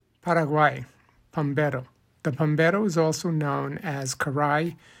Paraguay, Pambero. The Pambero is also known as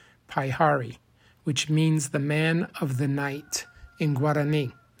Karai Paihari, which means the man of the night in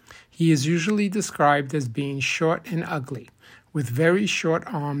Guarani. He is usually described as being short and ugly, with very short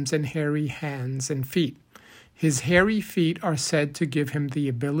arms and hairy hands and feet. His hairy feet are said to give him the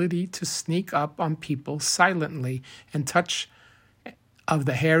ability to sneak up on people silently and touch of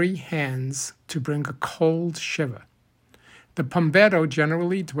the hairy hands to bring a cold shiver. The Pambero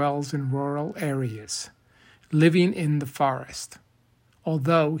generally dwells in rural areas, living in the forest,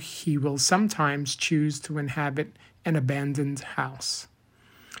 although he will sometimes choose to inhabit an abandoned house.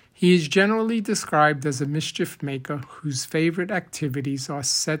 He is generally described as a mischief maker whose favorite activities are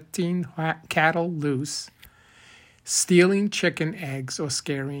setting cattle loose, stealing chicken eggs, or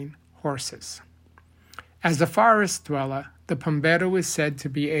scaring horses. As a forest dweller, the Pambero is said to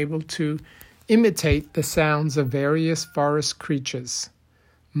be able to imitate the sounds of various forest creatures.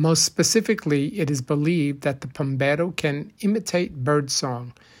 Most specifically, it is believed that the Pambero can imitate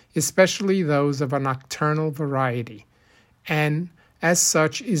birdsong, especially those of a nocturnal variety, and as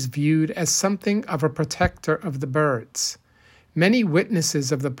such is viewed as something of a protector of the birds. Many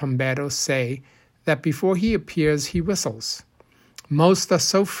witnesses of the Pambero say that before he appears, he whistles. Most are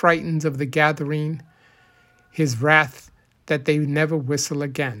so frightened of the gathering his wrath that they never whistle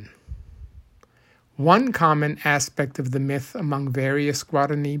again. One common aspect of the myth among various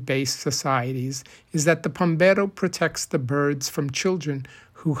Guarani-based societies is that the Pambero protects the birds from children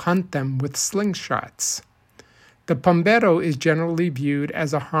who hunt them with slingshots. The Pambero is generally viewed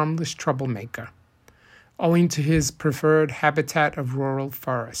as a harmless troublemaker, owing to his preferred habitat of rural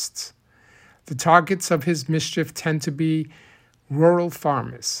forests. The targets of his mischief tend to be rural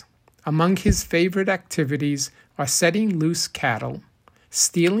farmers. Among his favorite activities are setting loose cattle,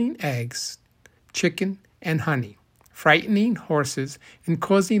 stealing eggs, chicken, and honey, frightening horses and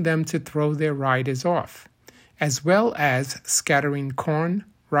causing them to throw their riders off, as well as scattering corn,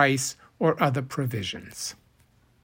 rice, or other provisions.